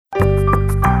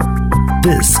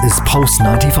This is Pulse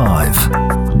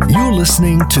 95. You're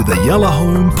listening to the Yellow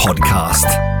Home Podcast.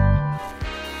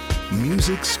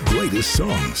 Music's greatest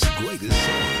songs.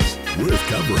 Worth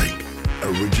covering.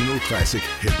 Original classic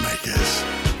hitmakers.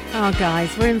 Oh,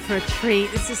 guys, we're in for a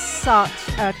treat. This is such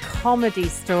a comedy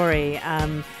story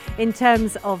in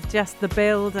terms of just the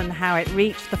build and how it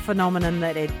reached the phenomenon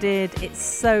that it did. It's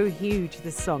so huge,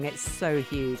 this song. It's so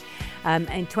huge.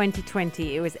 In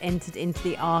 2020, it was entered into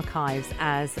the archives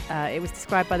as, it was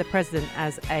described by the president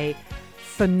as a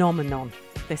phenomenon,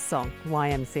 this song,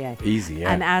 YMCA. Easy,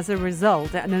 yeah. And as a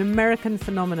result, an American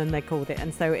phenomenon, they called it.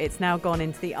 And so it's now gone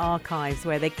into the archives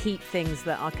where they keep things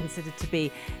that are considered to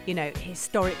be, you know,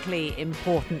 historically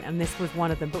important. And this was one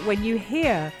of them. But when you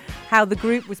hear how the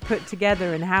group was put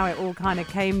together and how it all kind of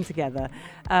came together,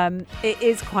 it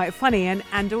is quite funny.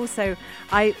 And also,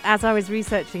 as I was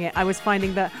researching it, I was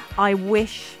finding that I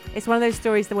wish, it's one of those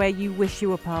stories where you wish you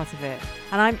were part of it.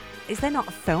 And is there not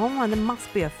a film? Well, there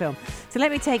must be a film. So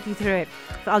let me take you through it.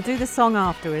 I'll do the song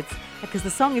afterwards because the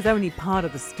song is only part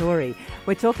of the story.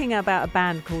 We're talking about a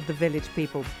band called The Village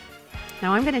People.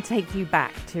 Now, I'm going to take you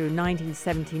back to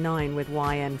 1979 with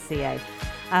YMCA.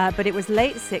 But it was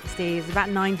late 60s, about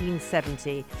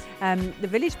 1970. The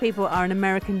Village People are an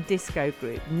American disco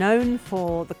group known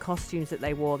for the costumes that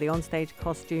they wore, the onstage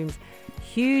costumes,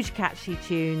 huge catchy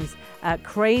tunes,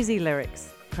 crazy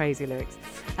lyrics.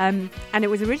 And it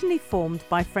was originally formed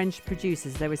by French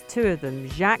producers. There was two of them,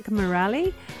 Jacques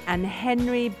Morali and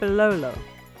Henry Belolo,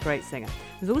 great singer.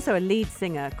 There's also a lead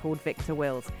singer called Victor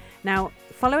Wills. Now,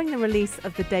 following the release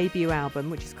of the debut album,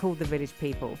 which is called The Village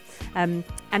People, and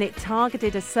it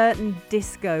targeted a certain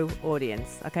disco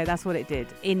audience. Okay, that's what it did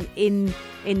in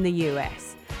the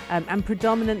US, and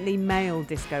predominantly male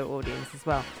disco audience as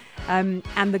well.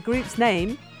 And the group's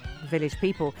name, Village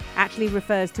People, actually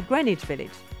refers to Greenwich Village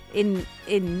in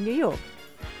New York.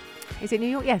 Is it New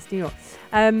York? Yes, New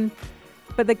York.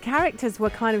 But the characters were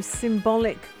kind of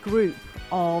symbolic group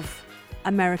of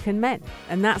American men,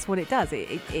 and that's what it does.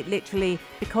 It literally,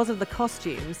 because of the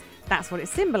costumes, that's what it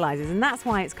symbolizes, and that's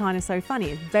why it's kind of so funny.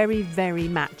 It's very, very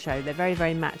macho. They're very,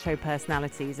 very macho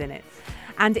personalities in it.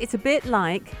 And it's a bit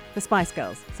like the Spice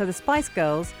Girls. So the Spice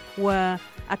Girls were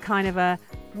a kind of a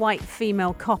white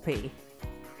female copy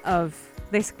of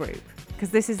this group, because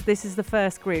this is the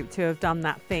first group to have done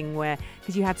that thing where,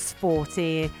 because you had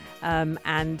Sporty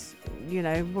and, you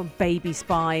know, Baby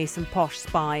Spice and Posh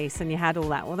Spice, and you had all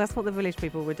that. Well, that's what the Village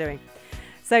People were doing.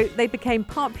 So they became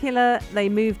popular, they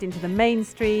moved into the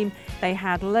mainstream, they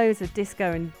had loads of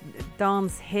disco and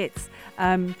dance hits,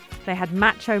 they had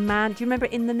Macho Man. Do you remember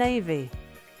In the Navy?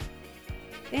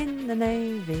 In the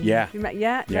Navy. Yeah.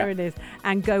 Yeah, there it is.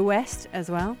 And Go West as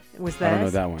well. It was theirs. I don't know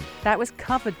that one. That was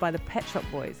covered by the Pet Shop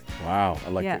Boys. Wow. I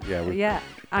like it. Yeah.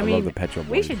 I love the Pet Shop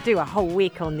Boys. We should do a whole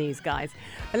week on these guys.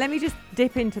 But let me just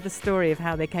dip into the story of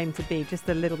how they came to be just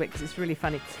a little bit, because it's really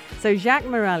funny. So Jacques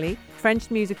Morali, French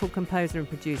musical composer and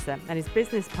producer, and his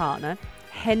business partner,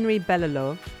 Henry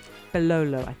Belolo,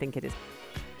 I think it is.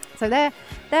 So they're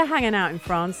hanging out in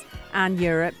France and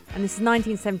Europe, and this is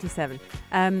 1977.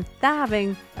 They're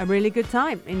having a really good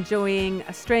time, enjoying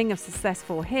a string of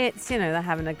successful hits. You know, they're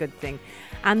having a good thing.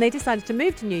 And they decided to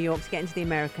move to New York to get into the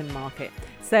American market.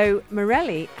 So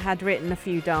Morelli had written a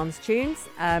few dance tunes,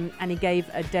 and he gave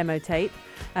a demo tape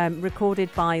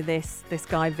recorded by this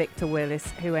guy, Victor Willis,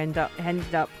 who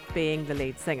ended up being the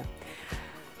lead singer.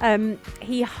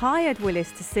 He hired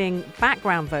Willis to sing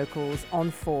background vocals on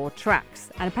 4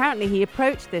 tracks. And apparently he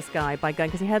approached this guy by going,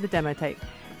 because he heard the demo tape.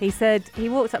 He said, he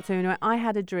walked up to him and went, I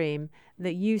had a dream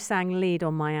that you sang lead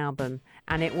on my album.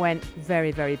 And it went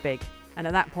very, very big. And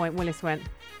at that point, Willis went,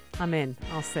 I'm in,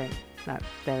 I'll sing. No,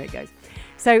 there it goes.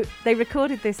 So they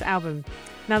recorded this album.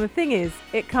 Now, the thing is,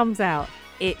 it comes out,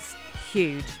 it's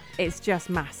huge. It's just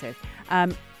massive.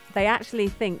 They actually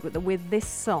think that with this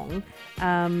song,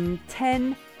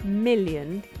 10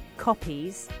 million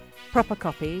copies, proper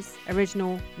copies,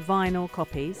 original vinyl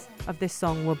copies of this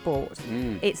song were bought.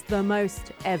 It's the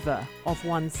most ever of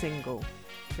one single,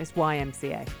 this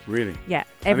YMCA. Really? Yeah,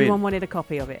 everyone wanted a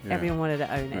copy of it. Yeah. Everyone wanted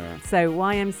to own it. Yeah. So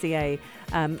YMCA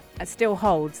still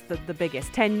holds the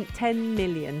biggest. 10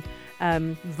 million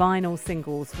vinyl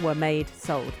singles were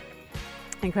sold.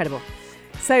 Incredible.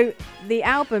 So the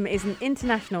album is an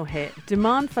international hit.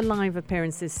 Demand for live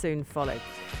appearances soon followed.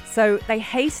 So they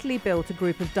hastily built a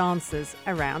group of dancers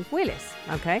around Willis,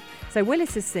 okay? So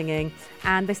Willis is singing,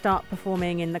 and they start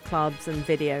performing in the clubs and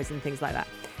videos and things like that.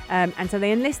 And so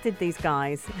they enlisted these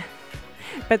guys,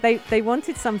 but they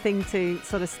wanted something to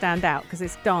sort of stand out because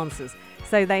it's dancers.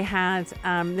 So they had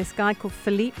this guy called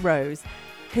Philippe Rose,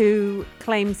 who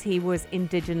claims he was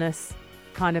indigenous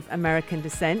kind of American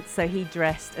descent, so he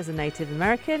dressed as a Native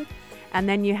American. And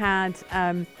then you had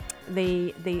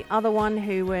the other one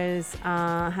who was,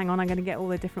 hang on, I'm going to get all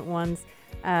the different ones.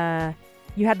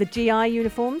 You had the GI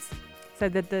uniforms, so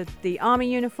the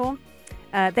army uniform.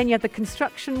 Then you had the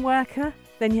construction worker.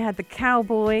 Then you had the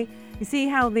cowboy. You see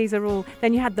how these are all...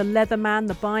 Then you had the leather man,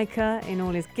 the biker in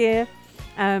all his gear.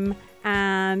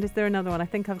 And is there another one? I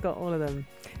think I've got all of them.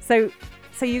 So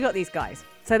you got these guys.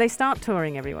 So they start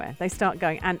touring everywhere. They start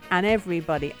going, and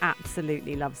everybody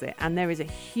absolutely loves it. And there is a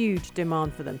huge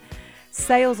demand for them.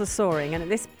 Sales are soaring, and at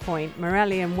this point,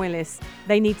 Morelli and Willis,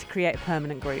 they need to create a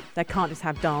permanent group. They can't just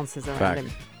have dancers around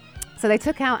him. So they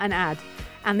took out an ad,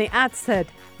 and the ad said,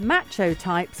 macho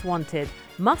types wanted,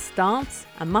 must dance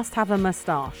and must have a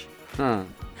moustache.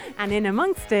 And in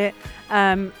amongst it,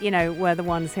 were the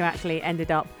ones who actually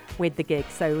ended up with the gig.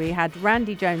 So we had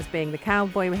Randy Jones being the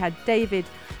cowboy, we had David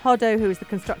Hoddo, who was the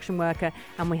construction worker,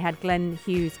 and we had Glenn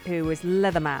Hughes, who was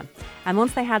Leatherman. And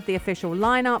once they had the official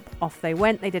lineup, off they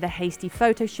went. They did a hasty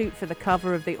photo shoot for the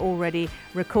cover of the already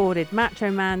recorded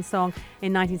Macho Man song.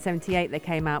 In 1978, they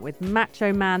came out with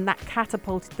Macho Man. That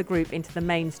catapulted the group into the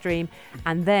mainstream.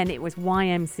 And then it was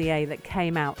YMCA that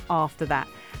came out after that.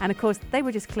 And of course, they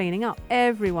were just cleaning up.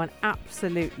 Everyone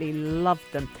absolutely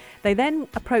loved them. They then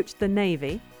approached the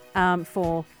Navy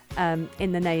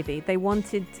in the Navy.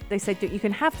 They said, you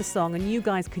can have the song and you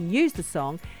guys can use the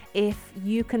song if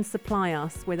you can supply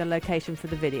us with a location for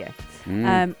the video.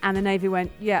 And the Navy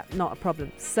went, yeah, not a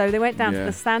problem. So they went down to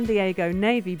the San Diego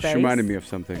Navy base. She reminded me of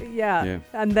something. Yeah.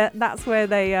 And that's where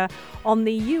they, on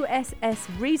the USS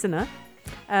Reasoner,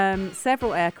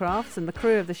 several aircrafts and the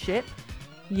crew of the ship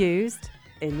used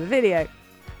in the video.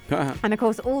 And of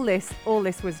course, all this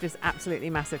was just absolutely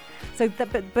massive. So,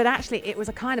 but actually, it was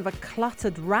a kind of a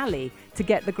cluttered rally to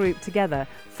get the group together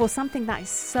for something that is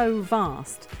so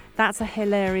vast. That's a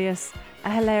hilarious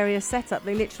setup.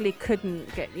 They literally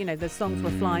couldn't get, the songs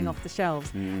were flying off the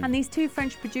shelves. And these two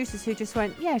French producers who just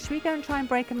went, yeah, should we go and try and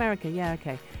break America? Yeah,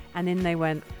 okay. And in they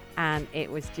went, and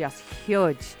it was just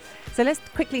huge. So let's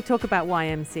quickly talk about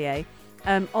YMCA.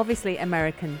 Obviously,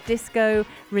 American Disco,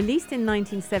 released in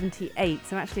 1978,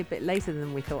 so actually a bit later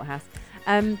than we thought, Has.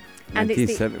 And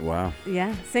 1970, wow.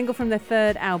 Yeah, single from their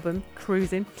third album,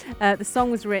 Cruising. The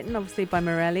song was written, obviously, by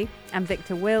Morelli and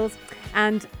Victor Wills,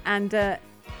 and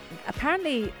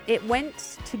apparently it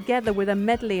went together with a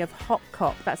medley of Hop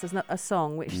Cop. That's a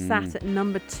song which sat at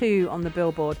number 2 on the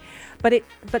Billboard. But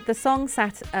the song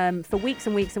sat for weeks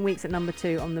and weeks and weeks at number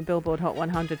 2 on the Billboard Hot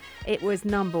 100. It was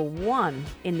number 1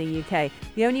 in the UK.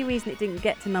 The only reason it didn't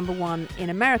get to number 1 in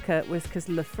America was because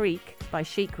Le Freak by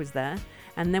Chic was there.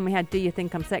 And then we had Do You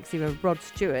Think I'm Sexy with Rod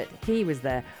Stewart. He was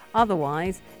there.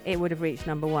 Otherwise, it would have reached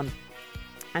number 1.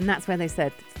 And that's where they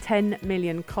said 10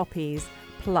 million copies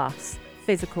plus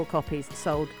physical copies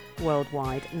sold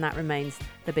worldwide, and that remains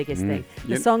the biggest thing.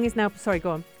 The song is now... Sorry,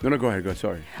 go on. No, go ahead.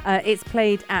 Sorry. It's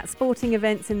played at sporting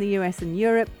events in the US and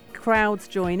Europe. Crowds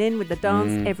join in with the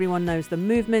dance. Everyone knows the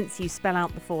movements. You spell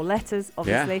out the 4 letters,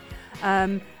 obviously.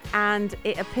 Yeah. And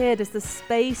it appeared as the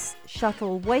Space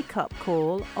Shuttle wake-up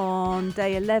call on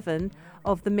day 11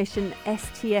 of the mission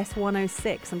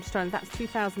STS-106. That's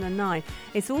 2009.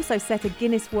 It's also set a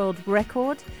Guinness World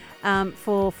Record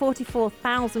for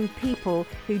 44,000 people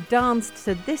who danced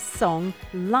to this song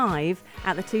live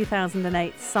at the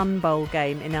 2008 Sun Bowl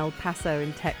game in El Paso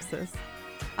in Texas.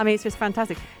 I mean, it's just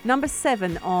fantastic. Number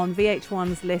 7 on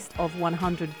VH1's list of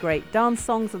 100 great dance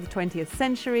songs of the 20th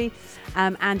century.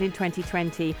 And in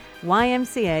 2020,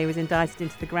 YMCA was indicted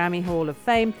into the Grammy Hall of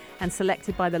Fame and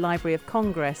selected by the Library of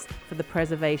Congress for the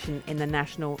preservation in the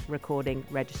National Recording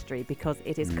Registry because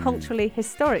it is culturally,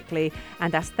 historically,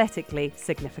 and aesthetically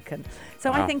significant.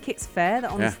 So I think it's fair that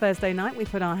on this Thursday night we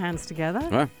put our hands together.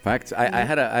 Well, facts.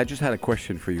 I just had a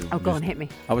question for you. Oh, go on, hit me.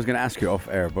 I was going to ask you off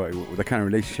air, but the kind of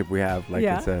relationship we have,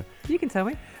 you can tell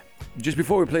me. Just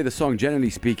before we play the song,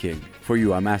 generally speaking, for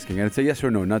you, I'm asking, and it's a yes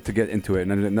or no, not to get into it,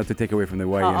 not to take away from the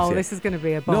YMCA. Oh, this is going to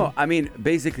be a bomb. No, I mean,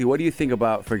 basically, what do you think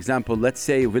about, for example, let's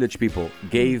say Village People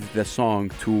gave the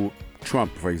song to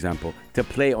Trump, for example, to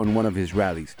play on one of his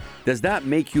rallies. Does that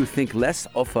make you think less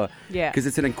of a... Yeah. Because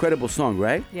it's an incredible song,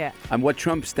 right? Yeah. And what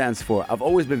Trump stands for. I've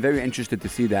always been very interested to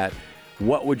see that.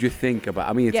 What would you think about...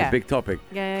 I mean, it's a big topic.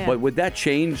 Yeah. But would that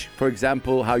change, for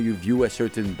example, how you view a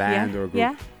certain band or group?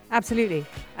 Yeah. Absolutely.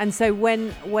 And so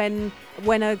when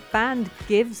a band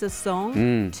gives a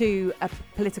song to a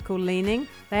political leaning,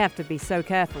 they have to be so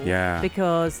careful. Yeah.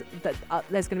 Because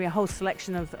there's going to be a whole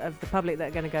selection of the public that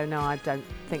are going to go, no, I don't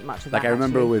think much of that. Like I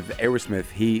remember with Aerosmith,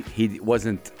 he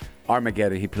wasn't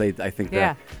Armageddon. He played, I think,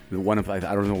 the one of, I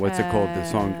don't know what's it called, the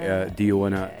song, Do You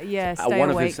Wanna... Stay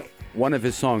Awake. One of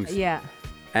his songs. Yeah.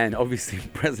 And obviously,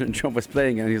 President Trump was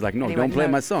playing it, and he's like, no, And he don't went, play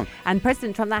 "No." my song. And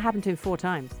President Trump, that happened to him 4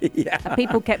 times. Yeah. And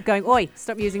people kept going, oi,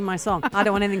 stop using my song. I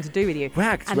don't want anything to do with you.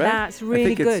 Facts, and right? that's I really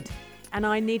think it's- good. And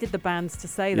I needed the bands to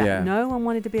say that. Yeah. No one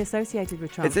wanted to be associated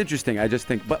with Trump. It's interesting. I just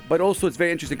think, but also it's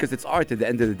very interesting because it's art at the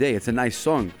end of the day. It's a nice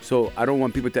song. So I don't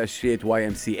want people to associate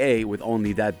YMCA with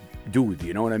only that dude.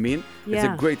 You know what I mean? It's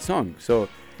Yeah. a great song. So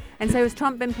And so has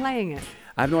Trump been playing it?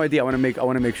 I have no idea. I want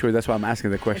to make sure. That's why I'm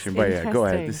asking the question. It's But yeah, go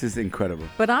ahead. interesting. This is incredible.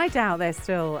 But I doubt they're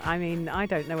still, I mean, I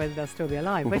don't know whether they'll still be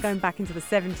alive. We're going back into the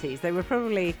 70s. They were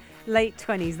probably late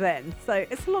 20s then. So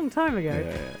it's a long time ago.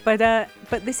 Yeah.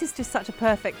 But this is just such a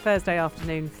perfect Thursday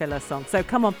afternoon filler song. So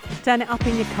come on, turn it up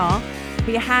in your car. Put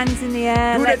your hands in the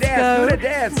air. Do the Let's go.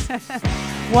 dance. Do the dance.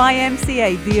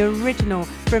 YMCA, the original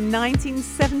from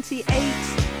 1978.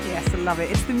 Yes, I love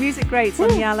it. It's the music greats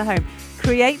on Yalla Home.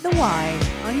 Create the Y.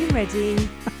 Are you ready?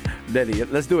 Ready?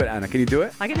 Let's do it, Anna. Can you do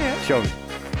it? I can do it. Show me.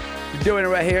 You're doing it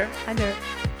right here. I do it.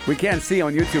 We can't see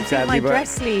on YouTube, sadly, My but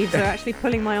dress sleeves are actually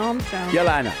pulling my arms down.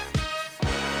 Yalla, Anna.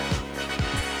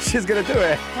 She's gonna do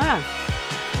it. Ah.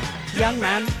 Young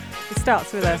man. It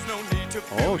starts with a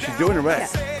Oh, she's doing it right.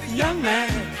 young man.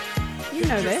 You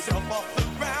know this.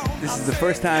 This is the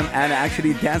first time Anna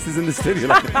actually dances in the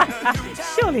studio.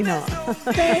 Surely not.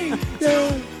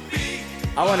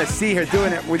 I want to see her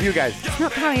doing it with you guys. It's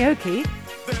not karaoke.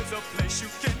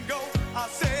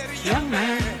 Young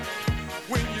man.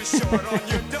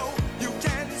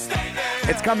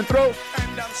 It's coming through.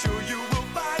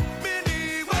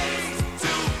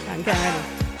 I'm getting ready.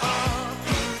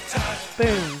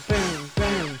 Boom, boom,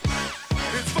 boom.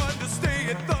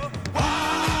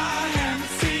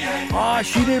 Oh,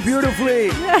 she did beautifully.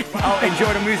 Oh,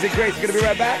 enjoy the music, Grace. Gonna be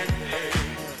right back.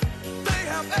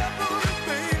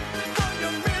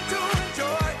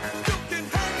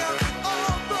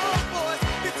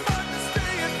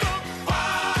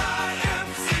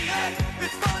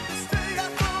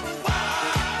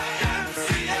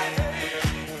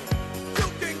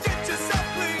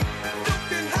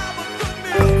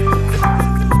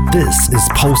 This is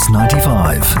Pulse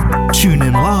 95. Tune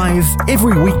in live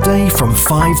every weekday from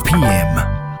 5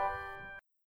 p.m.